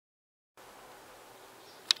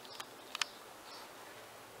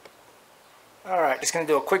Alright, just going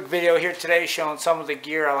to do a quick video here today showing some of the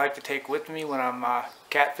gear I like to take with me when I'm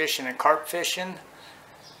catfishing and carp fishing.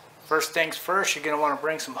 First things first, you're going to want to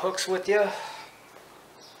bring some hooks with you.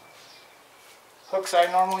 Hooks I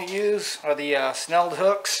normally use are the snelled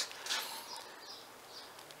hooks.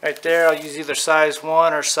 Right there, I'll use either size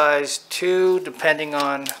 1 or size 2 depending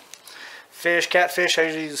on fish. Catfish I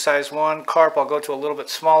usually use size 1. Carp I'll go to a little bit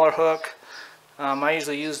smaller hook. I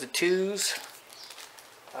usually use the 2s.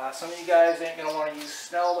 Some of you guys ain't going to want to use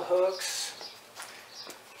snelled hooks.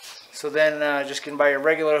 So then just can buy your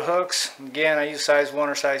regular hooks. Again, I use size 1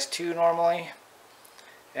 or size 2 normally.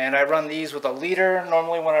 And I run these with a leader.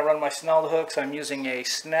 Normally when I run my snelled hooks, I'm using a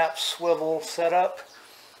snap swivel setup.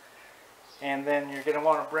 And then you're going to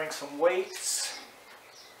want to bring some weights.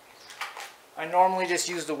 I normally just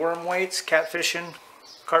use the worm weights, catfishing,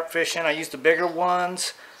 carp fishing. I use the bigger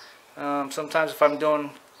ones. Sometimes if I'm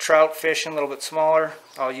doing trout fishing a little bit smaller,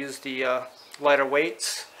 I'll use the lighter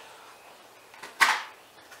weights.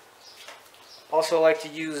 Also like to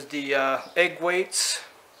use the egg weights,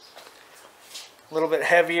 a little bit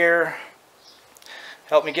heavier,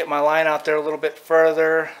 help me get my line out there a little bit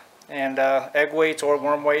further. And egg weights or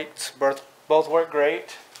worm weights both work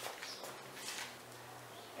great.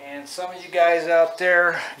 And some of you guys out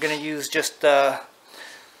there are going to use just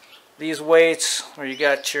these weights, or you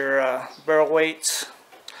got your barrel weights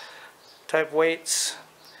type weights,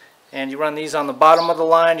 and you run these on the bottom of the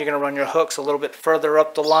line. You're going to run your hooks a little bit further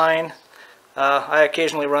up the line. I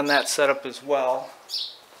occasionally run that setup as well.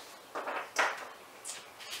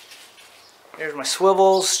 Here's my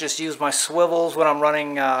swivels. Just use my swivels when I'm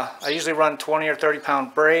running. I usually run 20 or 30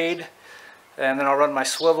 pound braid, and then I'll run my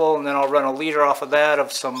swivel, and then I'll run a leader off of that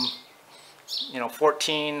of some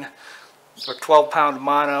 14 or 12 pound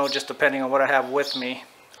mono, just depending on what I have with me,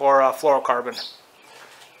 or fluorocarbon.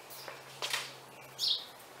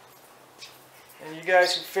 And you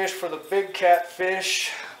guys who fish for the big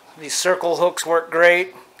catfish, these circle hooks work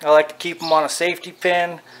great. I like to keep them on a safety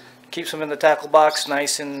pin. Keeps them in the tackle box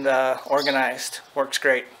nice and organized. Works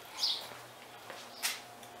great.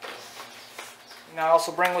 Now I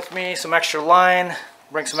also bring with me some extra line,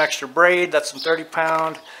 bring some extra braid, that's some 30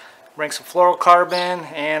 pound, bring some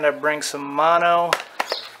fluorocarbon, and I bring some mono.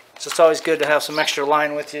 It's just always good to have some extra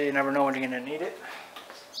line with you. You never know when you're going to need it.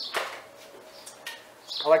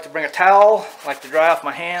 I like to bring a towel. I like to dry off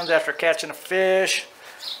my hands after catching a fish.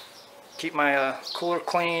 Keep my cooler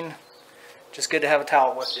clean. Just good to have a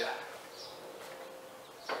towel with you.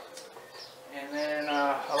 And then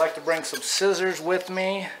I like to bring some scissors with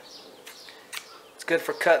me. It's good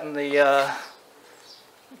for cutting the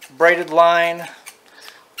braided line.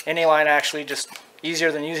 Any line actually, just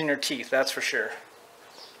easier than using your teeth, that's for sure.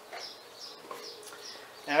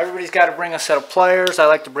 Now everybody's got to bring a set of pliers. I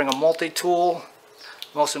like to bring a multi-tool.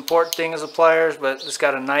 Most important thing is the pliers, but it's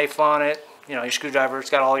got a knife on it. Your screwdriver, it's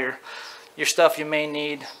got all your stuff you may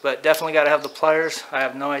need, but definitely got to have the pliers. I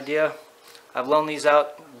have no idea. I've loaned these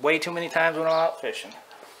out way too many times when I'm out fishing.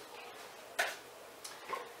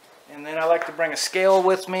 And then I like to bring a scale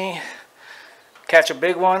with me. Catch a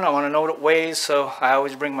big one, I want to know what it weighs, so I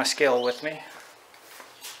always bring my scale with me.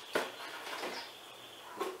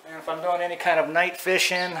 And if I'm doing any kind of night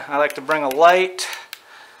fishing, I like to bring a light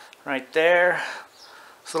right there.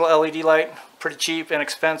 This little LED light, pretty cheap,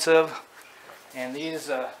 inexpensive. And these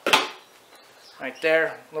right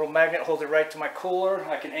there, little magnet, hold it right to my cooler.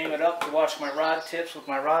 I can aim it up to watch my rod tips with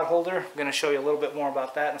my rod holder. I'm going to show you a little bit more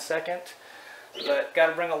about that in a second. But got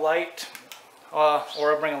to bring a light, or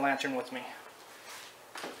I'll bring a lantern with me.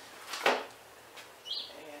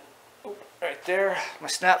 And, right there, my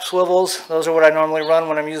snap swivels. Those are what I normally run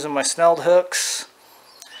when I'm using my snelled hooks.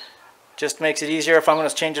 Just makes it easier. If I'm going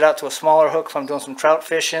to change it out to a smaller hook, if I'm doing some trout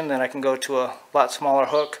fishing, then I can go to a lot smaller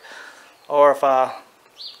hook. Or if I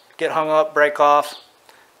get hung up, break off,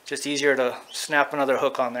 just easier to snap another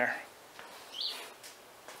hook on there.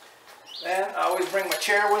 Then I always bring my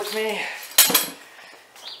chair with me.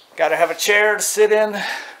 Got to have a chair to sit in.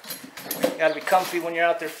 Got to be comfy when you're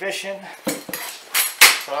out there fishing.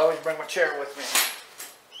 So I always bring my chair with me.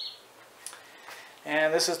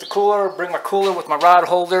 And this is the cooler. Bring my cooler with my rod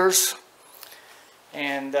holders.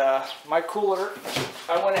 And my cooler,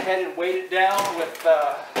 I went ahead and weighed it down with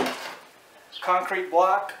concrete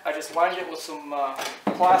block. I just lined it with some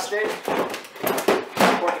plastic,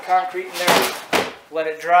 poured the concrete in there, let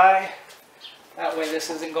it dry. That way this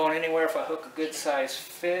isn't going anywhere if I hook a good sized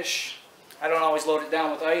fish. I don't always load it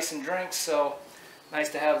down with ice and drinks, so nice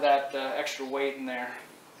to have that extra weight in there.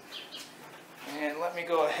 And let me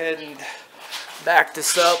go ahead and back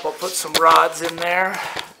this up. I'll put some rods in there.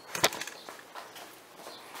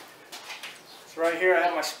 So right here I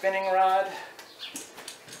have my spinning rod.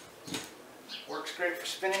 great for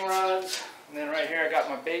spinning rods. And then right here I got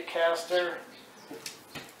my bait caster.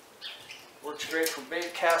 Works great for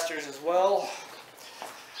bait casters as well.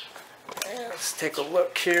 And let's take a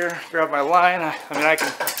look here. Grab my line. I mean, I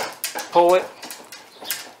can pull it,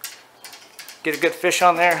 get a good fish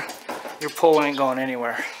on there. Your pull ain't going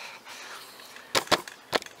anywhere.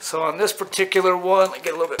 So on this particular one, let me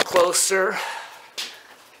get a little bit closer.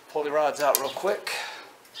 Pull the rods out real quick.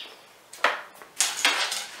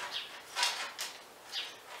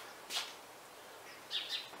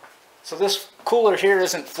 So this cooler here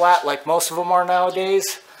isn't flat like most of them are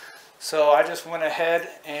nowadays. So I just went ahead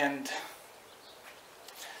and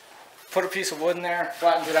put a piece of wood in there,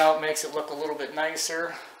 flattens it out, makes it look a little bit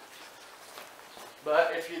nicer.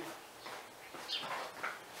 But if you...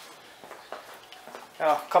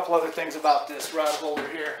 Now, a couple other things about this rod holder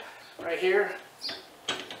here. Right here,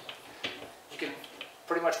 you can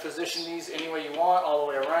pretty much position these any way you want, all the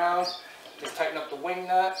way around. Just tighten up the wing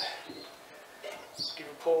nut. Give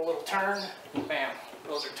your pull a little turn. Bam.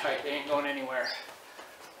 Those are tight. They ain't going anywhere.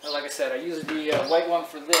 But like I said, I use the white one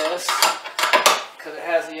for this because it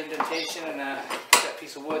has the indentation and that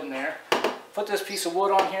piece of wood in there. Put this piece of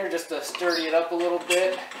wood on here just to sturdy it up a little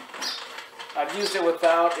bit. I've used it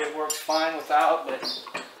without. It works fine without, but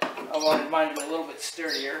I wanted mine to be a little bit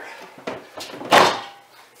sturdier.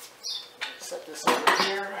 Set this over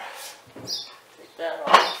here. Take that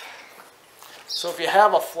off. So if you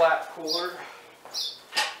have a flat cooler,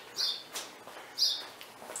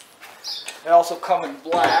 they also come in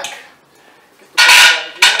black. Get the bolt out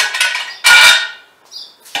of here.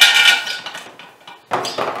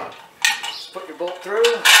 Just put your bolt through.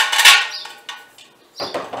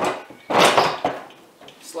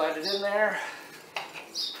 Slide it in there.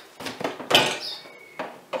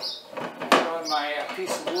 Throw in my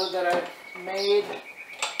piece of wood that I made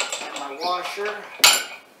and my washer.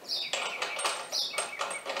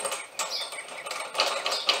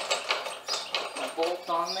 My bolt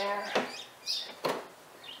on there.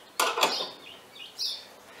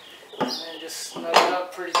 And then just snug it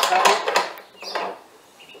up pretty tight.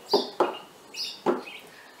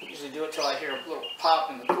 Usually do it till I hear a little pop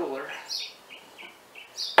in the cooler.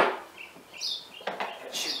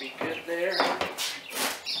 That should be good there.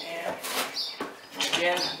 And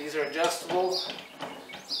again, these are adjustable.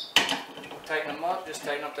 Tighten them up, just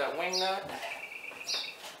tighten up that wing nut.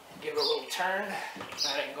 Give it a little turn.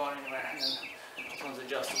 That ain't going anywhere. And then this one's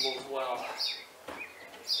adjustable as well.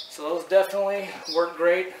 So those definitely work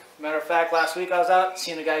great. Matter of fact, last week I was out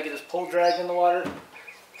seeing a guy get his pole dragged in the water.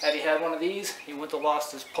 Had he had one of these, he wouldn't have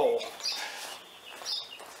lost his pole.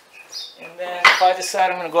 And then if I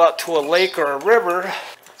decide I'm going to go out to a lake or a river,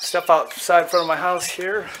 step outside in front of my house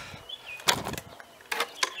here.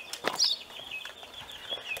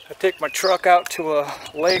 I take my truck out to a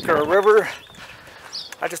lake or a river.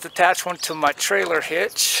 I just attach one to my trailer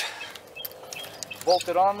hitch. Bolt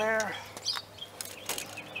it on there.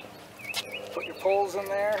 Put your poles in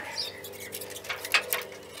there.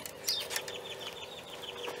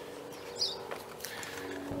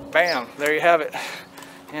 Bam, there you have it.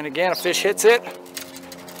 And again, a fish hits it,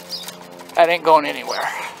 that ain't going anywhere.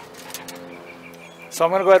 So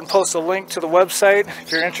I'm going to go ahead and post a link to the website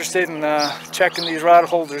if you're interested in checking these rod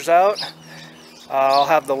holders out. I'll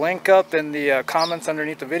have the link up in the comments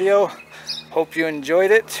underneath the video. Hope you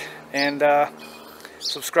enjoyed it, and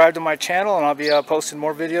subscribe to my channel, and I'll be posting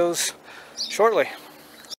more videos shortly.